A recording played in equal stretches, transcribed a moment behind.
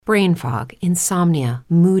Brain fog, insomnia,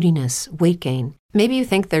 moodiness, weight gain. Maybe you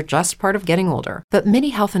think they're just part of getting older, but MIDI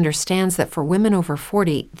Health understands that for women over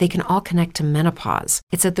 40, they can all connect to menopause.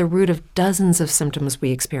 It's at the root of dozens of symptoms we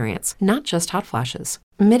experience, not just hot flashes.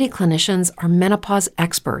 MIDI clinicians are menopause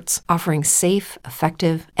experts, offering safe,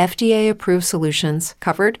 effective, FDA-approved solutions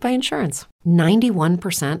covered by insurance.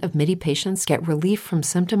 91% of MIDI patients get relief from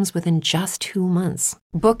symptoms within just 2 months.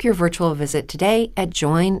 Book your virtual visit today at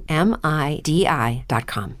joinmidi.com.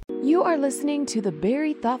 You are listening to the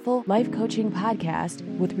Berry Thoughtful Life Coaching Podcast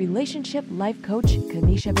with relationship life coach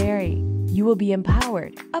Kanisha Berry. You will be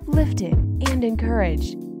empowered, uplifted, and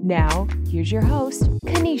encouraged. Now, here's your host,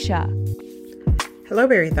 Kanisha. Hello,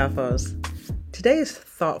 Berry Thoughtfuls. Today is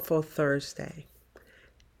Thoughtful Thursday.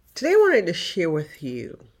 Today I wanted to share with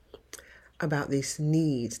you about these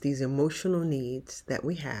needs, these emotional needs that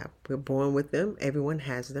we have. We're born with them. Everyone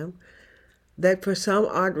has them. That for some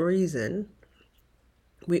odd reason,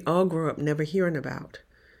 we all grow up never hearing about.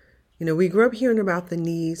 We grew up hearing about the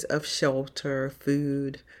needs of shelter,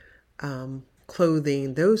 food,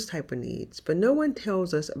 clothing, those type of needs. But no one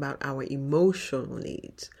tells us about our emotional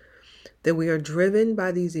needs, that we are driven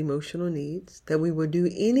by these emotional needs, that we will do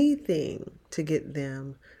anything to get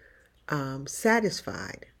them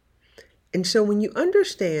satisfied. And so when you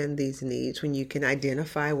understand these needs, when you can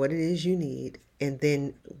identify what it is you need, and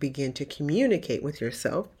then begin to communicate with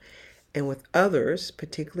yourself and with others,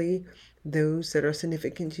 particularly those that are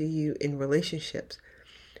significant to you in relationships,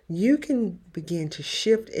 you can begin to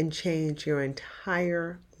shift and change your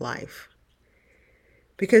entire life.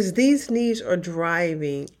 Because these needs are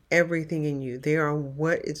driving everything in you. They are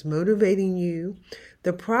what is motivating you.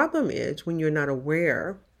 The problem is when you're not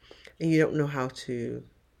aware and you don't know how to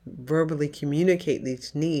verbally communicate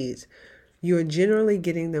these needs, you're generally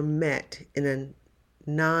getting them met in a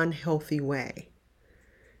non-healthy way.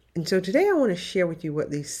 And so today I want to share with you what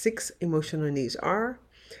these 6 emotional needs are.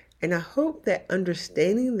 And I hope that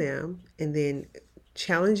understanding them and then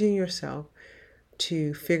challenging yourself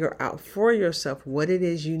to figure out for yourself what it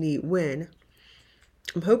is you need when,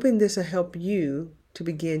 I'm hoping this will help you to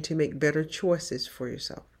begin to make better choices for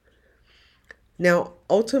yourself. Now,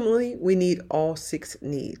 ultimately, we need all 6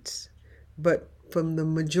 needs. But from the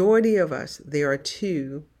majority of us, there are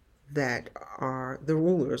 2 that are the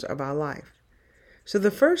rulers of our life. So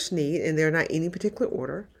the first need, and they're not any particular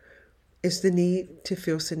order, is the need to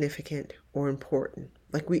feel significant or important.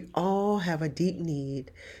 Like we all have a deep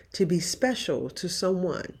need to be special to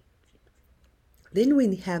someone. Then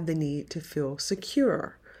we have the need to feel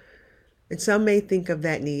secure. And some may think of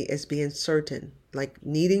that need as being certain, like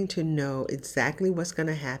needing to know exactly what's going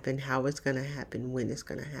to happen, how it's going to happen, when it's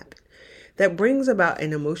going to happen. That brings about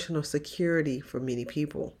an emotional security for many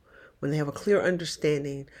people when they have a clear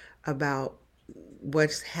understanding about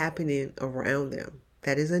what's happening around them.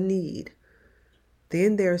 That is a need.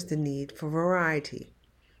 Then there's the need for variety.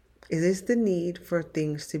 It is the need for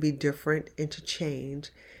things to be different and to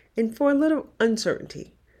change and for a little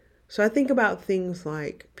uncertainty. So I think about things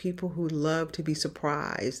like people who love to be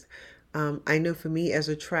surprised. I know for me as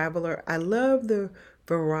a traveler, I love the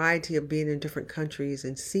variety of being in different countries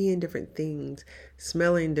and seeing different things,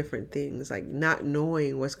 smelling different things, like not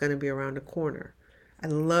knowing what's going to be around the corner. I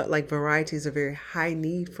love, variety is a very high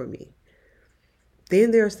need for me. Then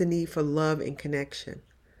there's the need for love and connection.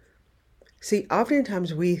 See,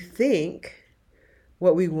 oftentimes we think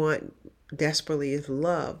what we want desperately is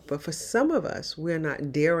love, but for some of us, we're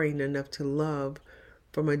not daring enough to love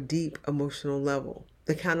from a deep emotional level.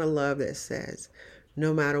 The kind of love that says,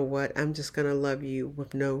 no matter what, I'm just going to love you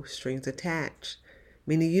with no strings attached.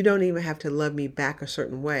 Meaning you don't even have to love me back a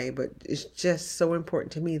certain way, but it's just so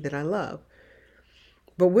important to me that I love.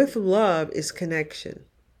 But with love is connection.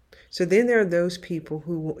 So then there are those people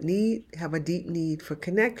who have a deep need for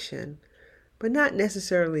connection, but not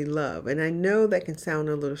necessarily love. And I know that can sound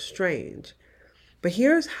a little strange, but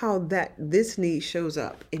here's how this need shows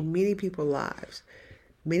up in many people's lives.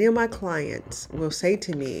 Many of my clients will say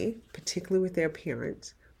to me, particularly with their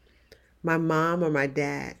parents, my mom or my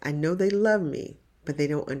dad, I know they love me, but they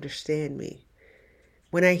don't understand me.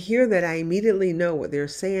 When I hear that, I immediately know what they're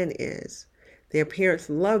saying is their parents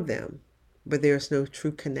love them, but there's no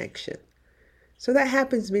true connection. So that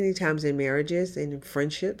happens many times in marriages and in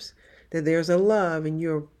friendships, that there's a love and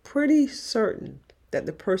you're pretty certain that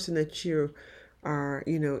the person that you are,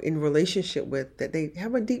 in relationship with, that they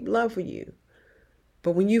have a deep love for you.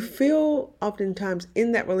 But when you feel oftentimes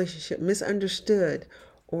in that relationship misunderstood,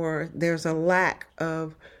 or there's a lack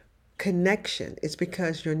of connection, it's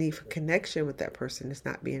because your need for connection with that person is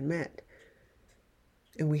not being met.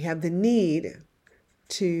 And we have the need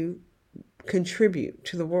to contribute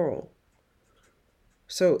to the world.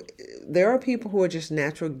 So there are people who are just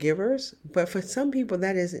natural givers, but for some people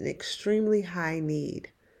that is an extremely high need.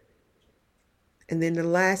 And then the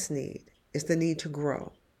last need is the need to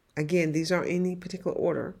grow. Again, these aren't in any particular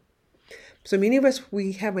order. So many of us,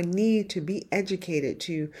 we have a need to be educated,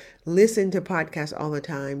 to listen to podcasts all the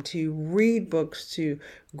time, to read books, to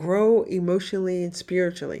grow emotionally and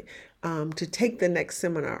spiritually, to take the next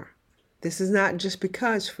seminar. This is not just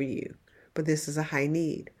because for you, but this is a high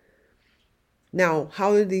need. Now,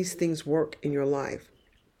 how do these things work in your life?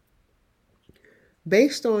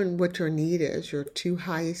 Based on what your need is, your two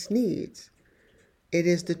highest needs, it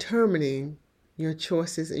is determining your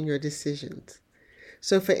choices and your decisions.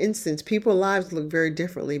 So for instance, people's lives look very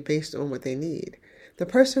differently based on what they need. The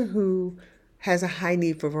person who has a high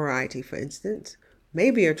need for variety, for instance,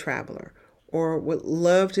 may be a traveler or would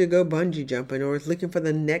love to go bungee jumping or is looking for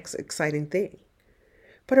the next exciting thing.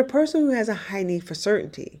 But a person who has a high need for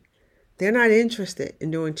certainty, they're not interested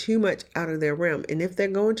in doing too much out of their realm. And if they're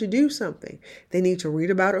going to do something, they need to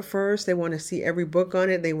read about it first. They want to see every book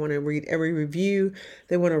on it. They want to read every review.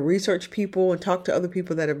 They want to research people and talk to other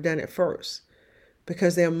people that have done it first.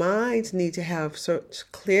 Because their minds need to have such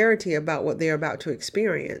clarity about what they're about to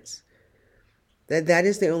experience, that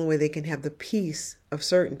is the only way they can have the peace of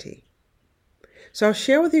certainty. So I'll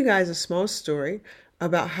share with you guys a small story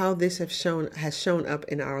about how this has shown up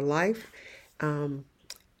in our life.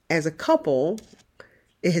 As a couple,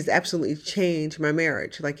 it has absolutely changed my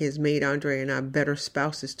marriage. Like it has made Andre and I better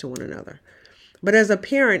spouses to one another. But as a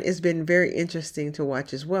parent, it's been very interesting to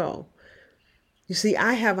watch as well. You see,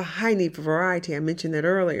 I have a high need for variety. I mentioned that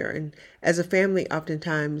earlier. And as a family,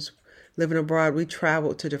 oftentimes living abroad, we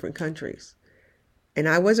traveled to different countries. And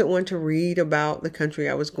I wasn't one to read about the country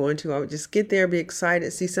I was going to. I would just get there, be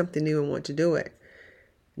excited, see something new and want to do it.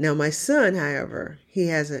 Now, my son, however, he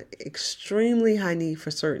has an extremely high need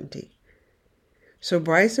for certainty. So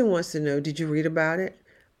Bryson wants to know, did you read about it?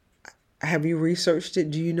 Have you researched it?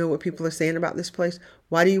 Do you know what people are saying about this place?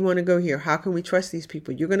 Why do you want to go here? How can we trust these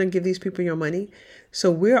people? You're going to give these people your money?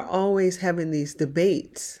 So we're always having these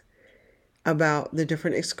debates about the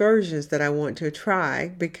different excursions that I want to try,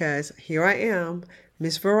 because here I am,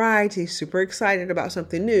 Miss Variety, super excited about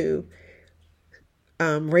something new,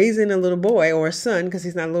 raising a little boy or a son, because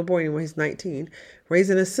he's not a little boy anymore, he's 19,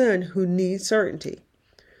 raising a son who needs certainty.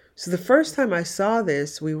 So the first time I saw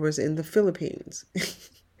this, we was in the Philippines.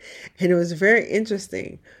 And it was very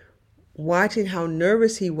interesting watching how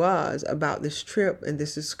nervous he was about this trip and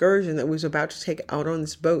this excursion that we was about to take out on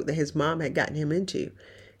this boat that his mom had gotten him into.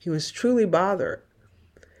 He was truly bothered.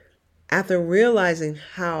 After realizing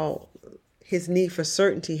how his need for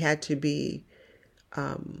certainty had to be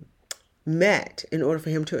met in order for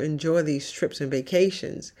him to enjoy these trips and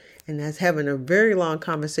vacations, and as having a very long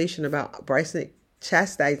conversation about Bryson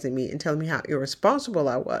chastising me and telling me how irresponsible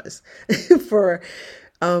I was for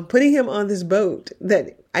putting him on this boat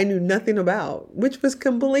that I knew nothing about, which was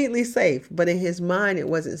completely safe. But in his mind, it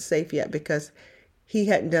wasn't safe yet because he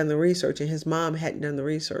hadn't done the research and his mom hadn't done the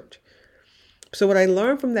research. So what I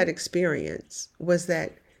learned from that experience was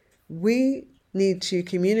that we need to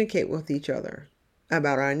communicate with each other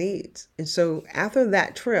about our needs. And so after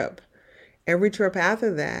that trip, every trip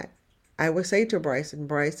after that, I would say to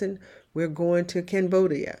Bryson, we're going to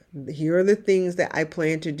Cambodia. Here are the things that I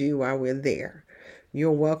plan to do while we're there.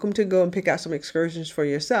 You're welcome to go and pick out some excursions for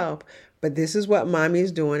yourself, but this is what mommy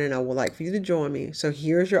is doing and I would like for you to join me. So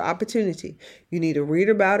here's your opportunity. You need to read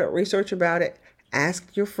about it, research about it,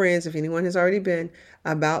 ask your friends, if anyone has already been,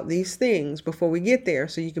 about these things before we get there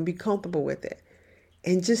so you can be comfortable with it.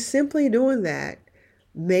 And just simply doing that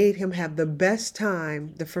made him have the best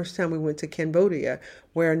time the first time we went to Cambodia,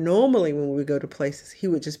 where normally when we go to places, he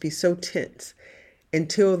would just be so tense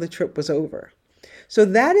until the trip was over. So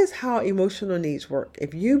that is how emotional needs work.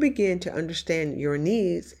 If you begin to understand your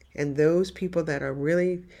needs and those people that are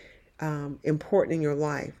really important in your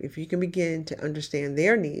life, if you can begin to understand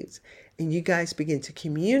their needs and you guys begin to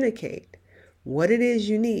communicate what it is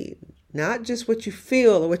you need, not just what you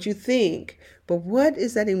feel or what you think, but what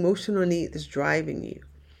is that emotional need that's driving you?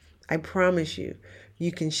 I promise you,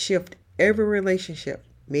 you can shift every relationship,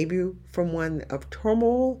 maybe from one of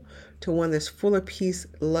turmoil to one that's full of peace,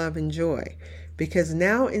 love, and joy. Because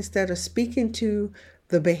now instead of speaking to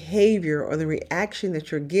the behavior or the reaction that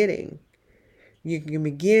you're getting, you can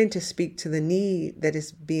begin to speak to the need that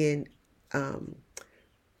is being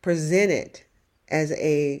presented as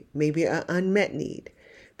maybe an unmet need.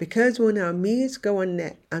 Because when our needs go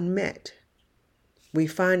unmet, we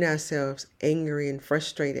find ourselves angry and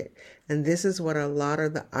frustrated. And this is what a lot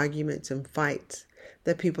of the arguments and fights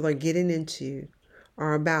that people are getting into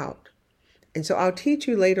are about. And so I'll teach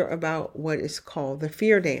you later about what is called the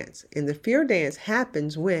fear dance. And the fear dance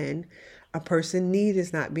happens when a person's need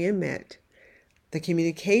is not being met. The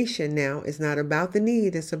communication now is not about the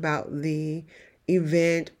need, it's about the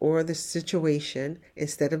event or the situation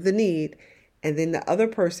instead of the need. And then the other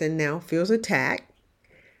person now feels attacked.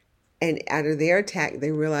 And out of their attack,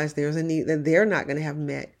 they realize there's a need that they're not going to have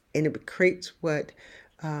met. And it creates what,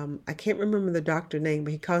 I can't remember the doctor name,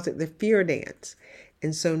 but he calls it the fear dance.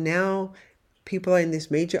 And so now people are in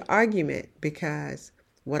this major argument because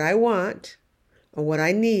what I want or what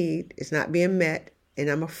I need is not being met. And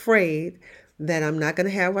I'm afraid that I'm not going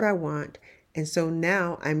to have what I want. And so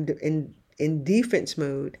now I'm in defense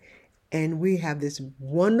mode. And we have this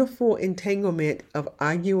wonderful entanglement of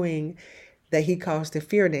arguing that he calls the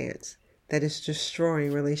fear dance that is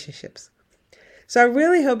destroying relationships. So I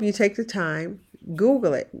really hope you take the time,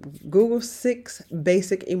 Google it. Google 6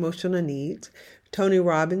 basic emotional needs. Tony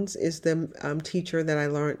Robbins is the teacher that I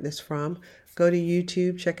learned this from. Go to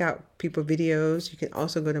YouTube, check out people videos. You can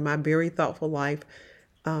also go to my Very Thoughtful Life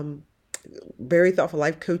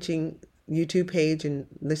coaching YouTube page and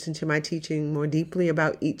listen to my teaching more deeply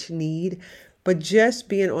about each need. But just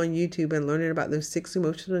being on YouTube and learning about those 6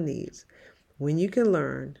 emotional needs, when you can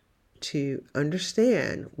learn to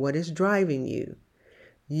understand what is driving you,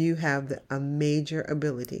 you have a major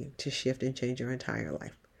ability to shift and change your entire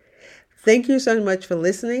life. Thank you so much for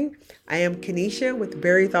listening. I am Kenesha with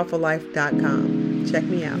VeryThoughtfulLife.com. Check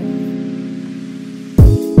me out.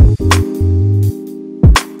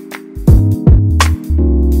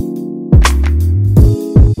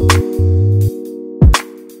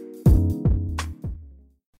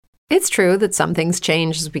 It's true that some things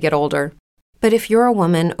change as we get older. But if you're a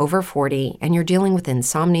woman over 40 and you're dealing with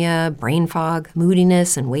insomnia, brain fog,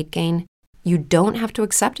 moodiness, and weight gain, you don't have to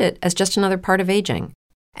accept it as just another part of aging.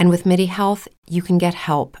 And with MIDI Health, you can get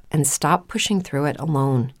help and stop pushing through it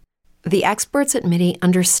alone. The experts at MIDI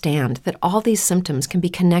understand that all these symptoms can be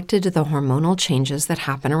connected to the hormonal changes that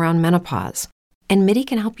happen around menopause. And MIDI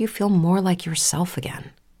can help you feel more like yourself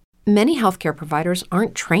again. Many healthcare providers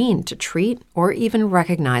aren't trained to treat or even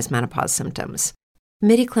recognize menopause symptoms.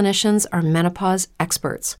 MIDI clinicians are menopause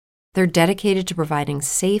experts. They're dedicated to providing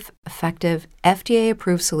safe, effective,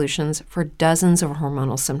 FDA-approved solutions for dozens of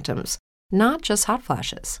hormonal symptoms, not just hot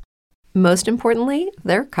flashes. Most importantly,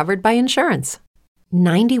 they're covered by insurance.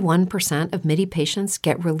 91% of MIDI patients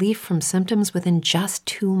get relief from symptoms within just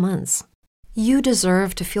 2 months. You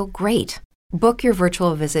deserve to feel great. Book your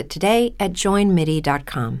virtual visit today at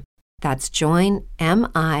joinmidi.com. That's joinmidi.com.